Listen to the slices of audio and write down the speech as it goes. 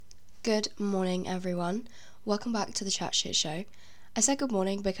Good morning, everyone. Welcome back to the Chat Shit Show. I said good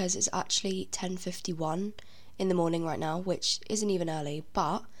morning because it's actually 10:51 in the morning right now, which isn't even early,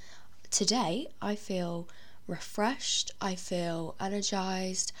 but today I feel refreshed, I feel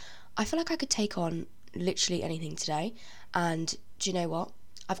energized, I feel like I could take on literally anything today, and do you know what?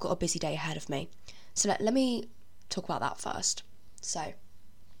 I've got a busy day ahead of me. So let me talk about that first. So,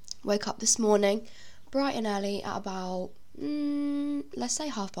 woke up this morning, bright and early at about let's say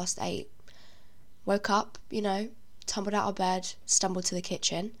 8:30. Woke up, tumbled out of bed, stumbled to the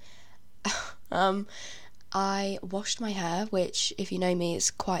kitchen. I washed my hair, which, if you know me, is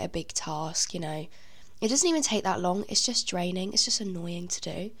quite a big task, It doesn't even take that long. It's just draining. It's just annoying to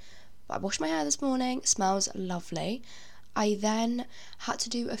do. But I washed my hair this morning. It smells lovely. I then had to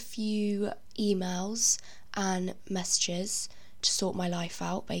do a few emails and messages to sort my life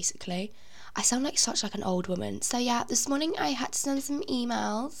out, basically. I sound like such an old woman. So yeah, this morning I had to send some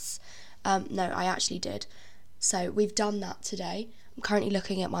emails. No, I actually did. So we've done that today. I'm currently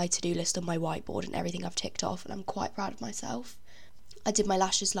looking at my to-do list on my whiteboard and everything I've ticked off, and I'm quite proud of myself. I did my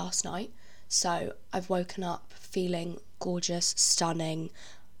lashes last night, so I've woken up feeling gorgeous, stunning,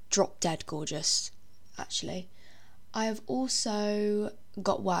 drop-dead gorgeous, actually. I have also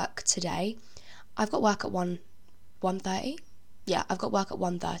got work today. I've got work at 1:30. Yeah, I've got work at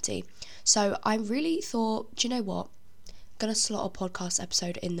 1:30. So I really thought, do you know what? I'm going to slot a podcast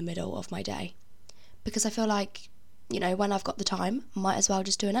episode in the middle of my day. Because I feel like, when I've got the time, might as well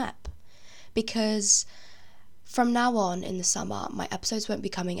just do an ep. Because from now on in the summer, my episodes won't be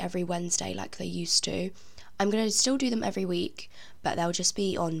coming every Wednesday like they used to. I'm going to still do them every week, but they'll just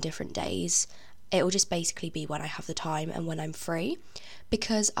be on different days. It will just basically be when I have the time and when I'm free.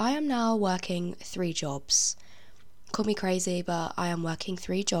 Because I am now working 3 jobs. Call me crazy, but I am working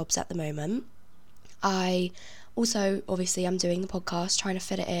 3 jobs at the moment. I also, obviously, I'm doing the podcast, trying to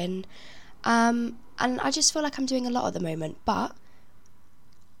fit it in. And I just feel like I'm doing a lot at the moment, but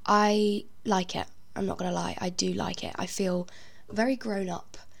I like it. I'm not going to lie, I do like it. I feel very grown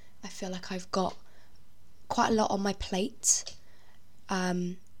up. I feel like I've got quite a lot on my plate.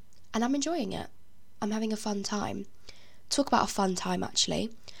 And I'm enjoying it. I'm having a fun time. Talk about a fun time,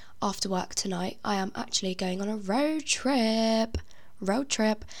 actually. After work tonight, I am actually going on a road trip.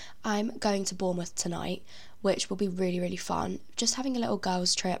 I'm going to Bournemouth tonight, which will be really, really fun. Just having a little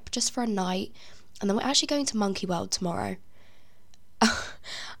girls' trip, just for a night. And then we're actually going to Monkey World tomorrow.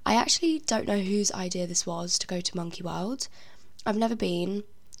 I actually don't know whose idea this was to go to Monkey World. I've never been.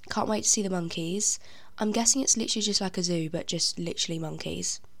 Can't wait to see the monkeys. I'm guessing it's literally just like a zoo, but just literally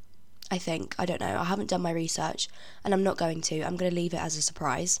monkeys. I think. I don't know. I haven't done my research, and I'm not going to. I'm going to leave it as a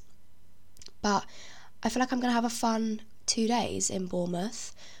surprise. But I feel like I'm going to have a fun 2 days in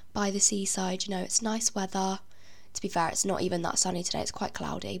Bournemouth by the seaside. It's nice weather. To be fair, it's not even that sunny today. It's quite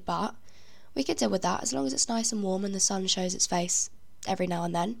cloudy, but we could deal with that as long as it's nice and warm and the sun shows its face every now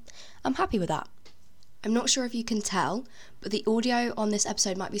and then. I'm happy with that. I'm not sure if you can tell, but the audio on this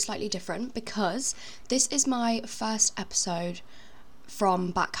episode might be slightly different because this is my first episode from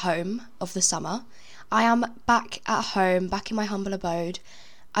back home of the summer. I am back at home, back in my humble abode.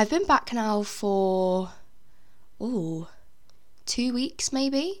 I've been back now for 2 weeks,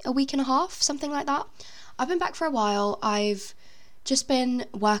 maybe a week and a half, something like that. I've been back for a while. I've just been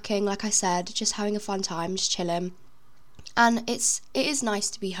working, like I said, just having a fun time, just chilling. And it is nice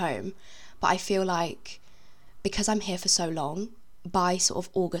to be home, but I feel like because I'm here for so long, by sort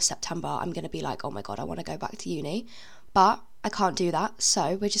of August, September, I'm going to be like, oh my God, I want to go back to uni. But I can't do that,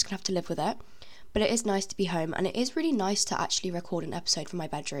 so we're just going to have to live with it. But it is nice to be home, and it is really nice to actually record an episode from my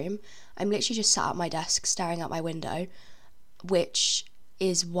bedroom. I'm literally just sat at my desk staring out my window, which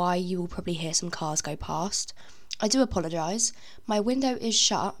is why you will probably hear some cars go past. I do apologise. My window is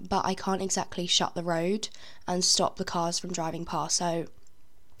shut, but I can't exactly shut the road and stop the cars from driving past. So,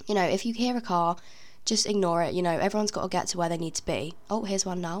 if you hear a car, just ignore it. Everyone's got to get to where they need to be. Oh, here's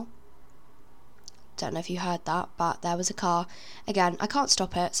one now. Don't know if you heard that, but there was a car. Again, I can't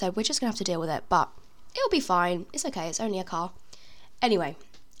stop it, so we're just going to have to deal with it, but it'll be fine. It's okay, it's only a car. Anyway,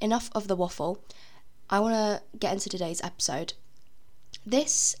 enough of the waffle. I want to get into today's episode.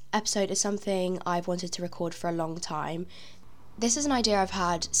 This episode is something I've wanted to record for a long time. This is an idea I've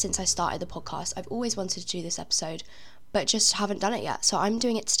had since I started the podcast. I've always wanted to do this episode, but just haven't done it yet, so I'm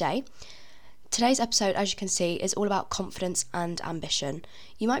doing it today. Today's episode, as you can see, is all about confidence and ambition.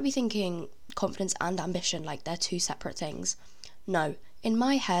 You might be thinking confidence and ambition like they're 2 separate things. No, in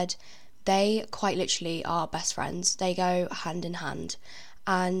my head, they quite literally are best friends. They go hand in hand.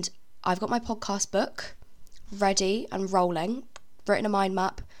 And I've got my podcast book ready and rolling, written a mind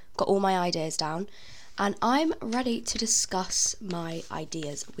map, got all my ideas down. and I'm ready to discuss my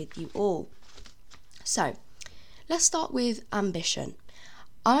ideas with you all. So, let's start with ambition.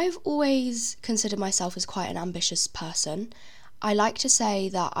 I've always considered myself as quite an ambitious person. I like to say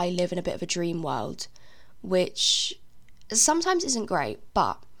that I live in a bit of a dream world, which sometimes isn't great,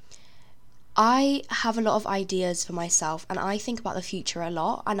 but I have a lot of ideas for myself and I think about the future a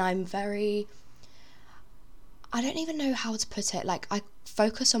lot, and I don't even know how to put it, like I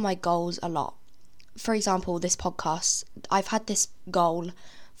focus on my goals a lot. For example, this podcast, I've had this goal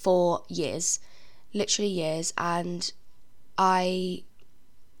for years, literally years, and I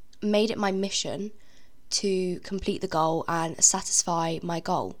made it my mission to complete the goal and satisfy my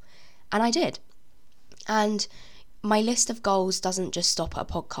goal, and I did. And my list of goals doesn't just stop at a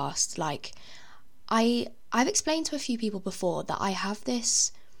podcast. Like I've explained to a few people before that I have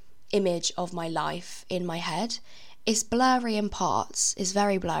this image of my life in my head. It's blurry in parts, it's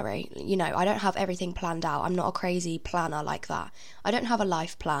very blurry. You know, I don't have everything planned out. I'm not a crazy planner like that. I don't have a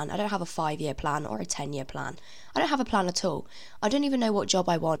life plan. I don't have a 5-year plan or a 10-year plan. I don't have a plan at all. I don't even know what job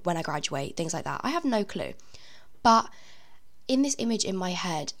I want when I graduate, things like that. I have no clue. But in this image in my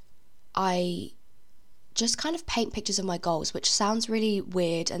head, I just kind of paint pictures of my goals, which sounds really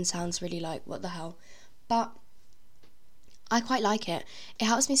weird and sounds really like, what the hell? But I quite like it. It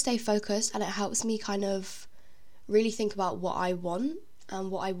helps me stay focused, and it helps me kind of really think about what I want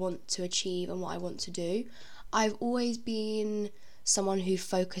and what I want to achieve and what I want to do. I've always been someone who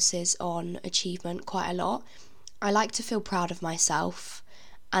focuses on achievement quite a lot. I like to feel proud of myself,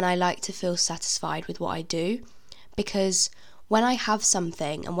 and I like to feel satisfied with what I do, because when I have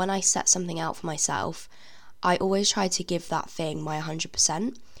something and when I set something out for myself, I always try to give that thing my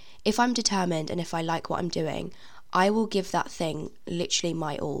 100%. If I'm determined and if I like what I'm doing, I will give that thing literally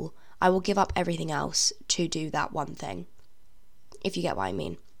my all. I will give up everything else to do that one thing, if you get what I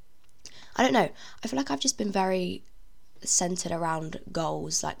mean. I don't know, I feel like I've just been very centered around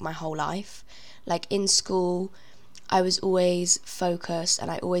goals like my whole life. Like in school, I was always focused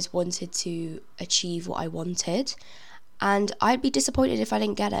and I always wanted to achieve what I wanted, and I'd be disappointed if I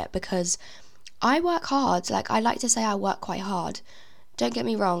didn't get it, because I work hard. Like I like to say I work quite hard. Don't get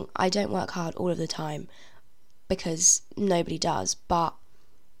me wrong, I don't work hard all of the time, because nobody does, but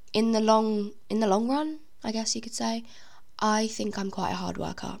in the long run, I guess you could say, I think I'm quite a hard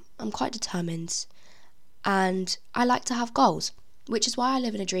worker. I'm quite determined, and I like to have goals, which is why I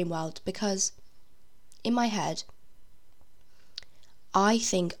live in a dream world, because in my head, I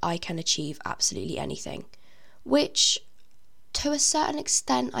think I can achieve absolutely anything, which to a certain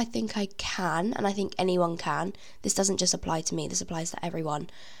extent I think I can, and I think anyone can. This doesn't just apply to me, this applies to everyone.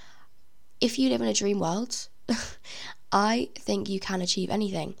 If you live in a dream world, I think you can achieve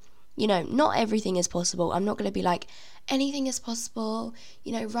anything. You know, not everything is possible. I'm not going to be like, anything is possible,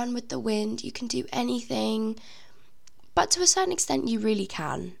 you know, run with the wind, you can do anything. But to a certain extent, you really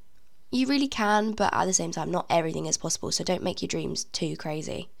can. You really can, but at the same time, not everything is possible. So don't make your dreams too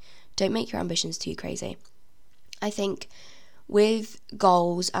crazy. Don't make your ambitions too crazy. I think with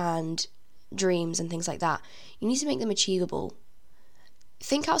goals and dreams and things like that, you need to make them achievable.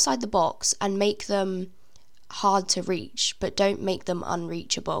 Think outside the box and make them hard to reach, but don't make them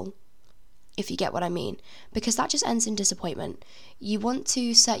unreachable, if you get what I mean, because that just ends in disappointment. You want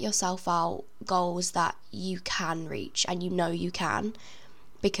to set yourself out goals that you can reach, and you know you can,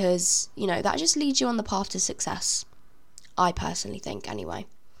 because, you know, that just leads you on the path to success, I personally think anyway.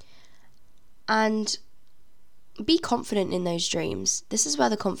 And be confident in those dreams. This is where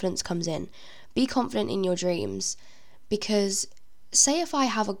the confidence comes in. Be confident in your dreams, because say if I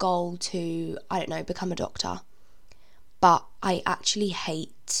have a goal to, I don't know, become a doctor, but I actually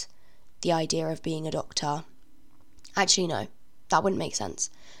hate the idea of being a doctor. Actually, no, that wouldn't make sense.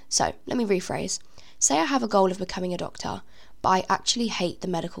 So, let me rephrase. Say I have a goal of becoming a doctor, but I actually hate the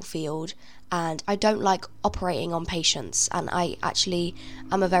medical field, and I don't like operating on patients, and I actually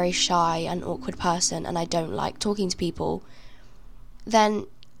am a very shy and awkward person, and I don't like talking to people. Then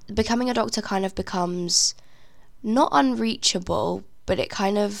becoming a doctor kind of becomes not unreachable, but it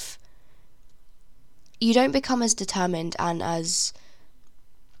kind of, you don't become as determined and as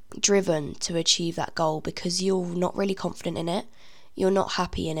driven to achieve that goal, because you're not really confident in it, you're not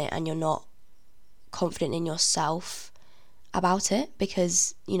happy in it, and you're not confident in yourself about it,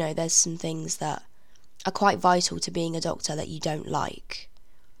 because, you know, there's some things that are quite vital to being a doctor that you don't like.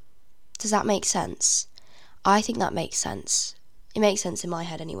 Does that make sense? I think that makes sense. It makes sense in my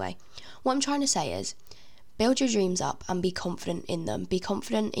head anyway. What I'm trying to say is, build your dreams up and be confident in them. Be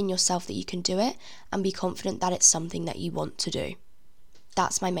confident in yourself that you can do it, and be confident that it's something that you want to do.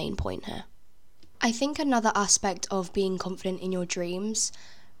 That's my main point here. I think another aspect of being confident in your dreams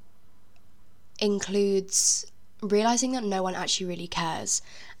includes realizing that no one actually really cares.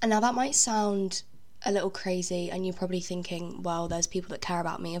 And now that might sound a little crazy, and you're probably thinking, well, there's people that care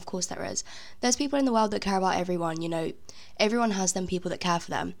about me. Of course there is. There's people in the world that care about everyone, you know. Everyone has them people that care for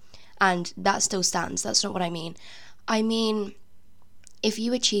them, and that still stands. That's not what I mean. I mean, if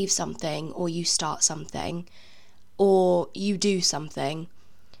you achieve something, or you start something, or you do something,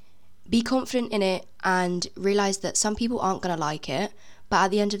 be confident in it and realize that some people aren't going to like it. But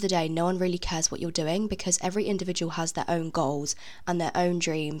at the end of the day, no one really cares what you're doing, because every individual has their own goals and their own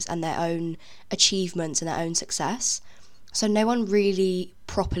dreams and their own achievements and their own success. So no one really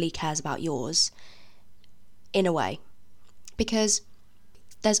properly cares about yours, in a way. Because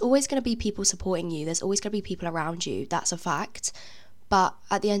there's always going to be people supporting you. There's always going to be people around you. That's a fact. But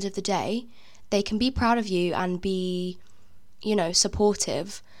at the end of the day, they can be proud of you and be, you know,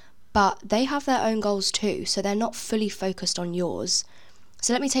 supportive. But they have their own goals too. So they're not fully focused on yours.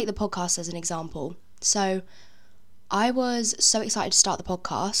 So let me take the podcast as an example. So I was so excited to start the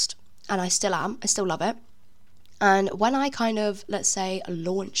podcast, and I still am. I still love it. And when I kind of, let's say,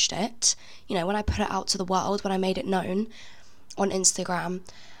 launched it, you know, when I put it out to the world, when I made it known on Instagram,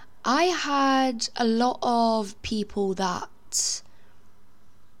 I had a lot of people that,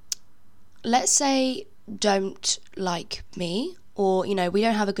 let's say, don't like me, or, you know, we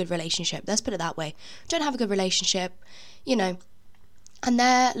don't have a good relationship. Let's put it that way. Don't have a good relationship, you know. And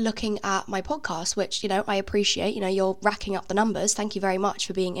they're looking at my podcast, which, you know, I appreciate. You know, you're racking up the numbers. Thank you very much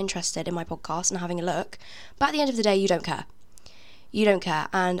for being interested in my podcast and having a look. But at the end of the day, you don't care. You don't care.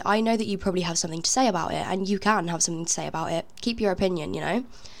 And I know that you probably have something to say about it, and you can have something to say about it. Keep your opinion, you know.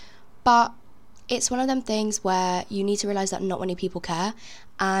 But it's one of them things where you need to realise that not many people care.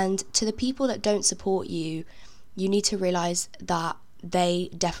 And to the people that don't support you, you need to realise that they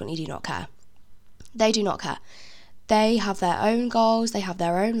definitely do not care. They do not care. They have their own goals, they have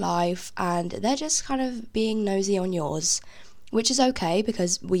their own life, and they're just kind of being nosy on yours, which is okay,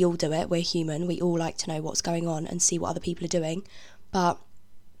 because we all do it. We're human. We all like to know what's going on and see what other people are doing. But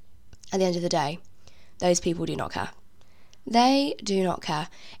at the end of the day, those people do not care. They do not care.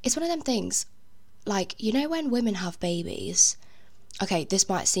 It's one of them things, like, you know, when women have babies, okay, this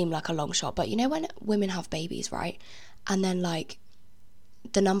might seem like a long shot, but you know when women have babies, right? And then, like,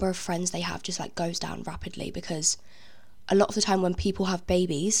 the number of friends they have just, like, goes down rapidly, because a lot of the time when people have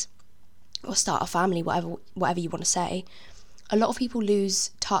babies or start a family, whatever you want to say, a lot of people lose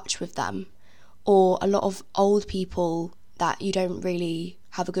touch with them, or a lot of old people that you don't really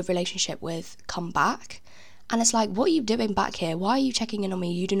have a good relationship with come back, and it's like, what are you doing back here? Why are you checking in on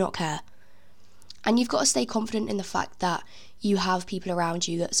me? You do not care. And you've got to stay confident in the fact that you have people around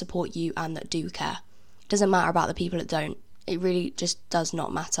you that support you and that do care. It doesn't matter about the people that don't. It really just does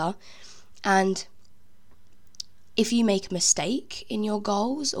not matter. And if you make a mistake in your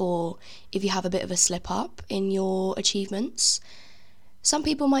goals, or if you have a bit of a slip up in your achievements, some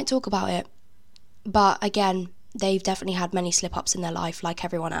people might talk about it. But again, they've definitely had many slip ups in their life like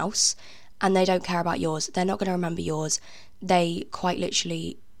everyone else, and they don't care about yours. They're not going to remember yours. They quite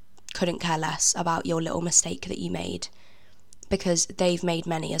literally couldn't care less about your little mistake that you made, because they've made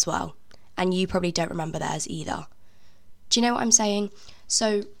many as well, and you probably don't remember theirs either. Do you know what I'm saying?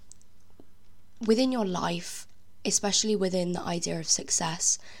 So within your life, especially within the idea of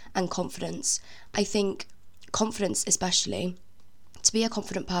success and confidence, I think confidence, especially, to be a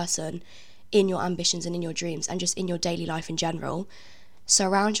confident person in your ambitions and in your dreams and just in your daily life in general,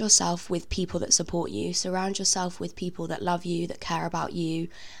 surround yourself with people that support you, surround yourself with people that love you, that care about you,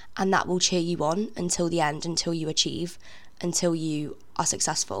 and that will cheer you on until the end, until you achieve, until you are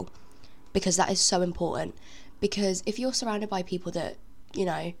successful, because that is so important. Because if you're surrounded by people that, you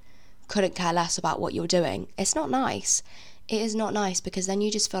know, couldn't care less about what you're doing, it's not nice. It is not nice, because then you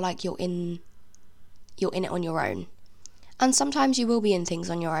just feel like you're in it on your own. And sometimes you will be in things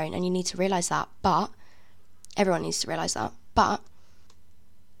on your own, and you need to realise that. But everyone needs to realise that. But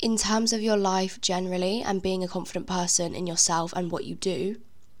in terms of your life generally, and being a confident person in yourself and what you do,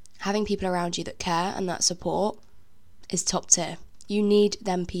 having people around you that care and that support is top tier. You need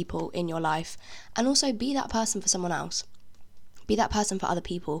them people in your life. And also be that person for someone else. Be that person for other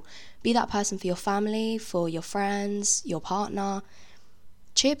people. Be that person for your family, for your friends, your partner.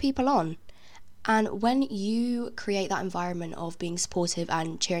 Cheer people on. And when you create that environment of being supportive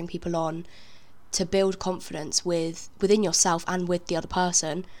and cheering people on to build confidence within yourself and with the other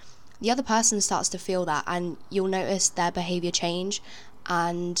person starts to feel that, and you'll notice their behaviour change,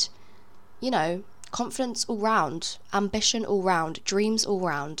 and, you know, confidence all round, ambition all round, dreams all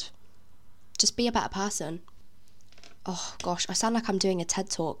round. Just be a better person. Oh gosh, I sound like I'm doing a TED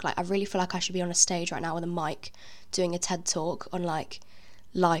talk. Like, I really feel like I should be on a stage right now with a mic doing a TED talk on, like,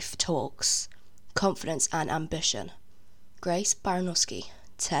 life talks. Confidence and Ambition. Grace Baranowski,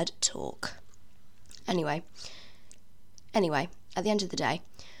 TED Talk. Anyway, at the end of the day,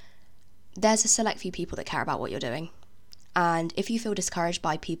 there's a select few people that care about what you're doing. And if you feel discouraged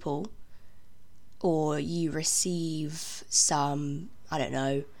by people, or you receive some, I don't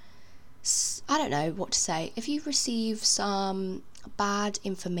know what to say. If you receive some bad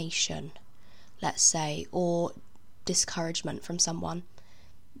information, let's say, or discouragement from someone,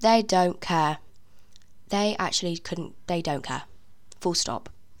 they don't care. They don't care. Full stop.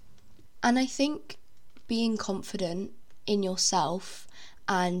 And I think being confident in yourself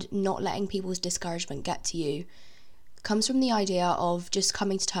and not letting people's discouragement get to you comes from the idea of just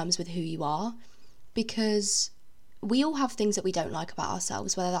coming to terms with who you are, because we all have things that we don't like about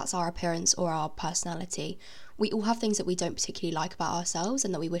ourselves, whether that's our appearance or our personality. We all have things that we don't particularly like about ourselves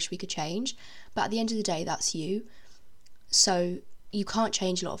and that we wish we could change, but at the end of the day, that's you. So you can't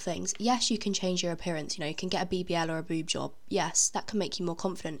change a lot of things. Yes, you can change your appearance, you can get a BBL or a boob job. Yes, that can make you more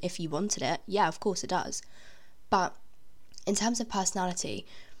confident if you wanted it. Yeah, of course it does. But in terms of personality,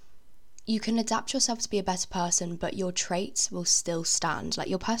 you can adapt yourself to be a better person, but your traits will still stand. Like,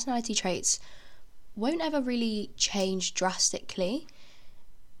 your personality traits won't ever really change drastically.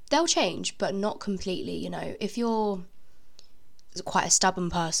 They'll change, but not completely. If you're quite a stubborn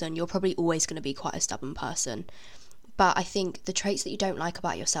person, you're probably always going to be quite a stubborn person. But I think the traits that you don't like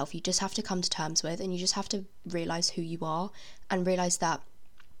about yourself, you just have to come to terms with, and you just have to realise who you are and realise that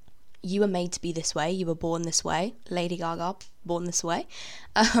you were made to be this way. You were born this way. Lady Gaga, born this way.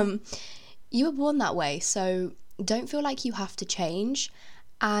 You were born that way, so don't feel like you have to change.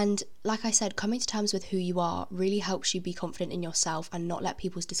 And like I said, coming to terms with who you are really helps you be confident in yourself and not let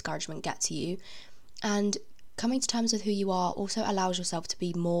people's discouragement get to you. And coming to terms with who you are also allows yourself to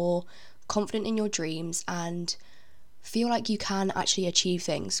be more confident in your dreams and feel like you can actually achieve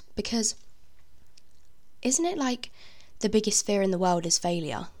things. Because isn't it like the biggest fear in the world is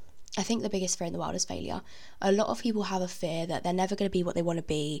failure? I think the biggest fear in the world is failure. A lot of people have a fear that they're never going to be what they want to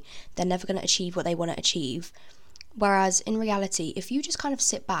be. They're never going to achieve what they want to achieve. Whereas in reality, if you just kind of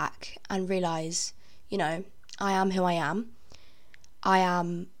sit back and realise, I am who I am. I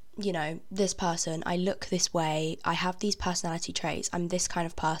am, this person. I look this way. I have these personality traits. I'm this kind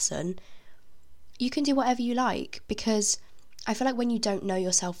of person. You can do whatever you like, because I feel like when you don't know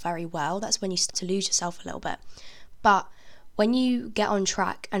yourself very well, that's when you start to lose yourself a little bit. But when you get on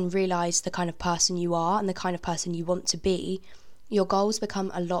track and realise the kind of person you are and the kind of person you want to be, your goals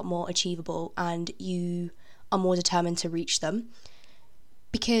become a lot more achievable and you are more determined to reach them,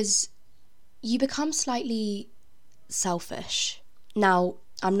 because you become slightly selfish. Now,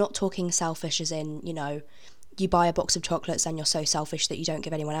 I'm not talking selfish as in, you buy a box of chocolates and you're so selfish that you don't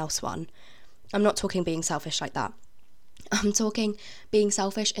give anyone else one. I'm not talking being selfish like that. I'm talking being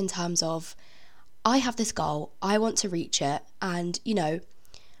selfish in terms of, I have this goal, I want to reach it, and,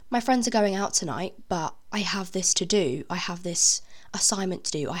 my friends are going out tonight, but I have this to do, I have this assignment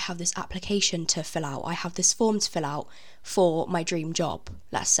to do, I have this application to fill out, I have this form to fill out for my dream job,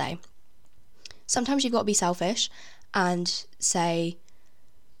 let's say. Sometimes you've got to be selfish and say,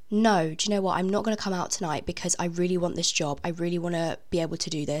 no, do you know what, I'm not going to come out tonight because I really want this job, I really want to be able to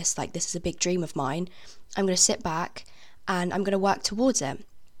do this, like, this is a big dream of mine. I'm going to sit back and I'm going to work towards it.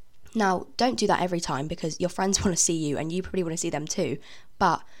 Now, don't do that every time, because your friends want to see you and you probably want to see them too.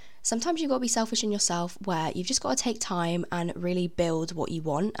 But sometimes you've got to be selfish in yourself, where you've just got to take time and really build what you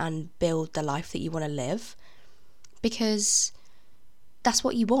want and build the life that you want to live, because that's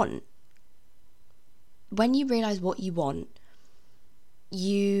what you want. When you realise what you want,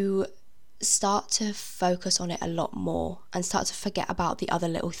 you start to focus on it a lot more and start to forget about the other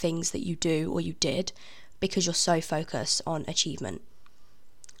little things that you do or you did, because you're so focused on achievement.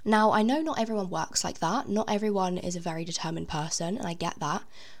 Now, I know not everyone works like that. Not everyone is a very determined person, and I get that.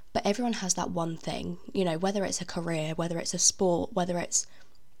 But everyone has that one thing, whether it's a career, whether it's a sport, whether it's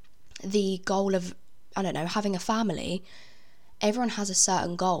the goal of, having a family. Everyone has a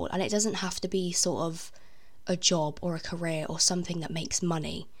certain goal, and it doesn't have to be sort of a job or a career or something that makes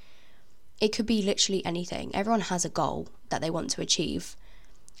money. It could be literally anything. Everyone has a goal that they want to achieve.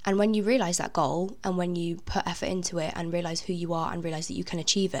 And when you realise that goal, and when you put effort into it and realise who you are and realise that you can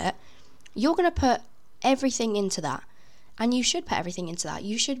achieve it, you're going to put everything into that. And you should put everything into that.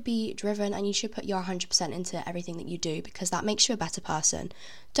 You should be driven and you should put your 100% into everything that you do, because that makes you a better person.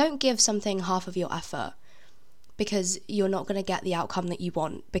 Don't give something half of your effort because you're not going to get the outcome that you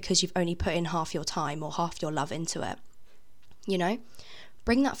want because you've only put in half your time or half your love into it.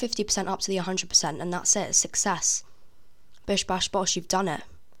 Bring that 50% up to the 100% and that's it. Success. Bish bash bosh, you've done it.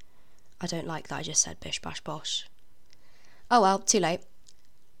 I don't like that I just said bish bash bosh. Oh well, too late.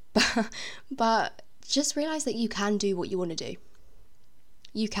 But just realize that you can do what you want to do.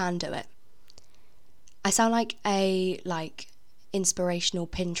 You can do it. I sound like a inspirational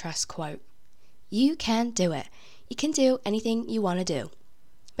Pinterest quote. You can do it. You can do anything you want to do.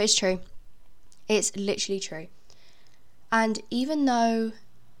 But it's true. It's literally true. And even though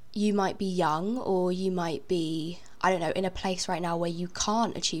you might be young, or you might be, I don't know, in a place right now where you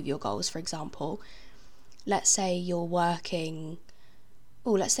can't achieve your goals, for example, let's say you're working,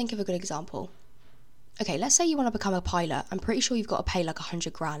 let's think of a good example. Okay, let's say you want to become a pilot. I'm pretty sure you've got to pay like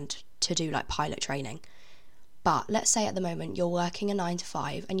 100 grand to do like pilot training. But let's say at the moment you're working a 9 to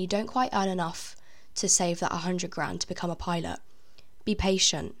 5 and you don't quite earn enough to save that 100 grand to become a pilot. Be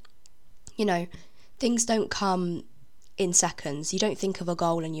patient. You know, things don't come in seconds. You don't think of a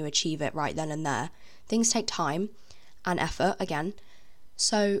goal and you achieve it right then and there. Things take time and effort again.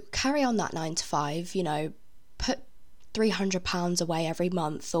 So carry on that 9 to 5, you know, put £300 away every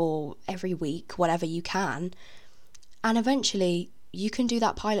month or every week, whatever you can. And eventually you can do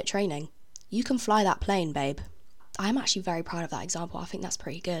that pilot training. You can fly that plane, babe. I'm actually very proud of that example. I think that's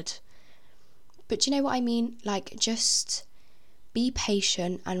pretty good. But do you know what I mean? Like, just be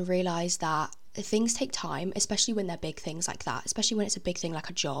patient and realise that things take time, especially when they're big things like that, especially when it's a big thing like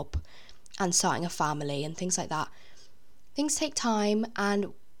a job and starting a family and things like that. Things take time,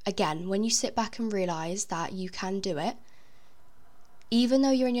 and again, when you sit back and realise that you can do it, even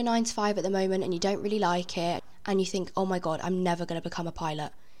though you're in your 9 to 5 at the moment and you don't really like it, and you think, oh my god, I'm never going to become a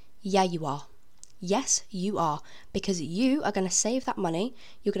pilot. Yeah, you are. Yes, you are. Because you are going to save that money,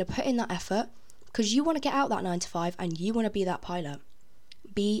 you're going to put in that effort, because you want to get out that 9 to 5 and you want to be that pilot.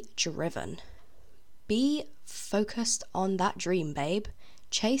 Be driven. Be focused on that dream, babe.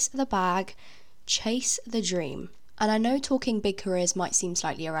 Chase the bag. Chase the dream. And I know talking big careers might seem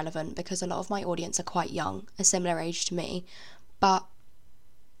slightly irrelevant because a lot of my audience are quite young, a similar age to me, but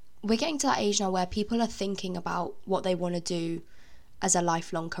we're getting to that age now where people are thinking about what they want to do as a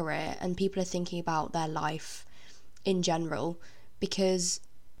lifelong career, and people are thinking about their life in general, because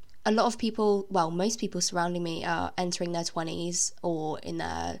a lot of people, well, most people surrounding me are entering their 20s or in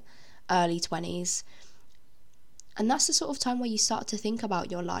their early 20s. And that's the sort of time where you start to think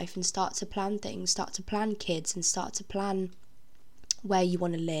about your life and start to plan things, start to plan kids and start to plan where you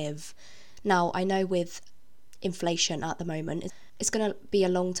want to live. Now, I know with inflation at the moment, it's going to be a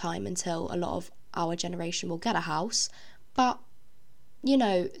long time until a lot of our generation will get a house. But, you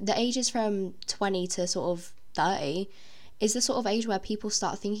know, the ages from 20 to sort of 30 is the sort of age where people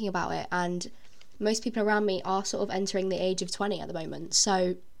start thinking about it. And most people around me are sort of entering the age of 20 at the moment.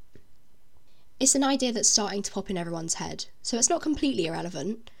 So it's an idea that's starting to pop in everyone's head. So it's not completely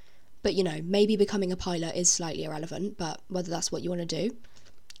irrelevant, but, you know, maybe becoming a pilot is slightly irrelevant, but whether that's what you want to do,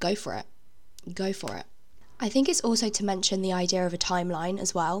 go for it. Go for it. I think it's also to mention the idea of a timeline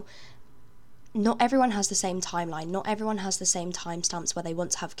as well. Not everyone has the same timeline. Not everyone has the same timestamps where they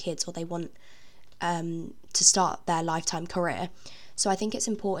want to have kids or they want to start their lifetime career. So I think it's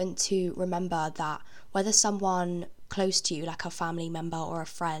important to remember that whether someone close to you, like a family member or a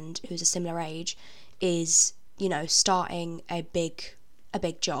friend who's a similar age, is, you know, starting a big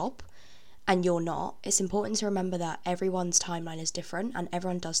job and you're not, it's important to remember that everyone's timeline is different and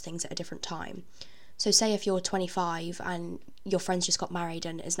everyone does things at a different time. So say if you're 25 and your friend's just got married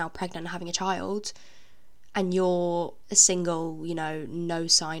and is now pregnant and having a child, and you're a single, you know, no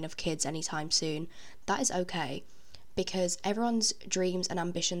sign of kids anytime soon, that is okay, because everyone's dreams and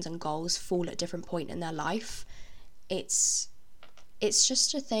ambitions and goals fall at a different point in their life. It's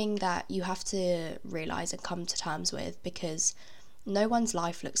just a thing that you have to realise and come to terms with, because no one's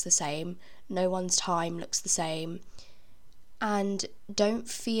life looks the same, no one's time looks the same, and don't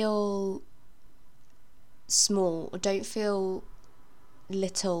feel small, don't feel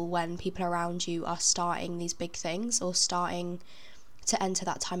little when people around you are starting these big things or starting to enter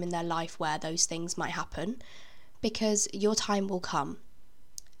that time in their life where those things might happen, because your time will come.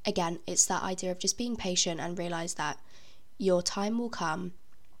 Again, it's that idea of just being patient and realise that your time will come.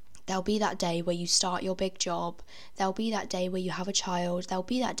 There'll be that day where you start your big job, there'll be that day where you have a child, there'll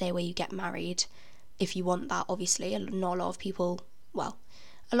be that day where you get married, if you want that, obviously. Not a lot of people, well,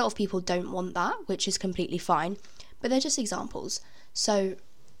 a lot of people don't want that, which is completely fine, but they're just examples. So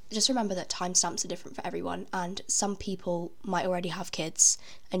just remember that timestamps are different for everyone, and some people might already have kids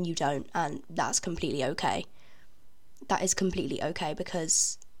and you don't, and that's completely okay. That is completely okay,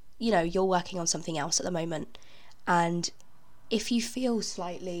 because, you know, you're working on something else at the moment, and if you feel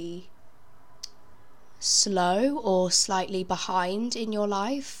slightly slow or slightly behind in your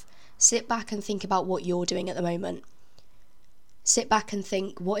life, sit back and think about what you're doing at the moment. Sit back and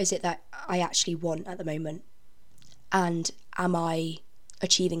think, what is it that I actually want at the moment? And am I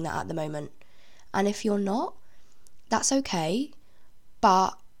achieving that at the moment. And if you're not, that's okay,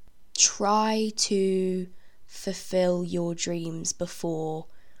 but try to fulfill your dreams before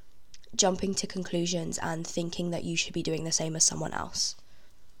jumping to conclusions and thinking that you should be doing the same as someone else.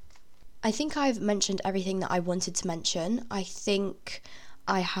 I think I've mentioned everything that I wanted to mention. I think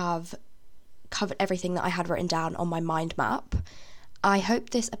I have covered everything that I had written down on my mind map. I hope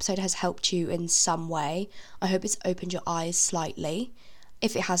this episode has helped you in some way. I hope it's opened your eyes slightly.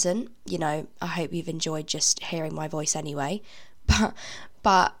 If it hasn't, I hope you've enjoyed just hearing my voice anyway.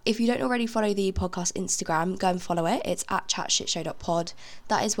 But if you don't already follow the podcast Instagram, go and follow it. It's at chatshitshow.pod.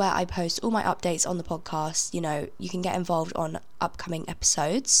 That is where I post all my updates on the podcast. You can get involved on upcoming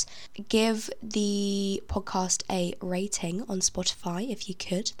episodes. Give the podcast a rating on Spotify if you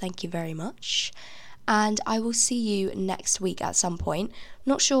could. Thank you very much. And I will see you next week at some point.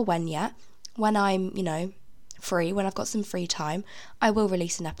 Not sure when yet. When I'm, free, when I've got some free time, I will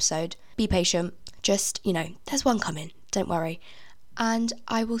release an episode. Be patient. Just, there's one coming. Don't worry. And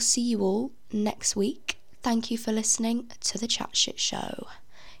I will see you all next week. Thank you for listening to the Chat Shit Show.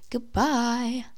 Goodbye.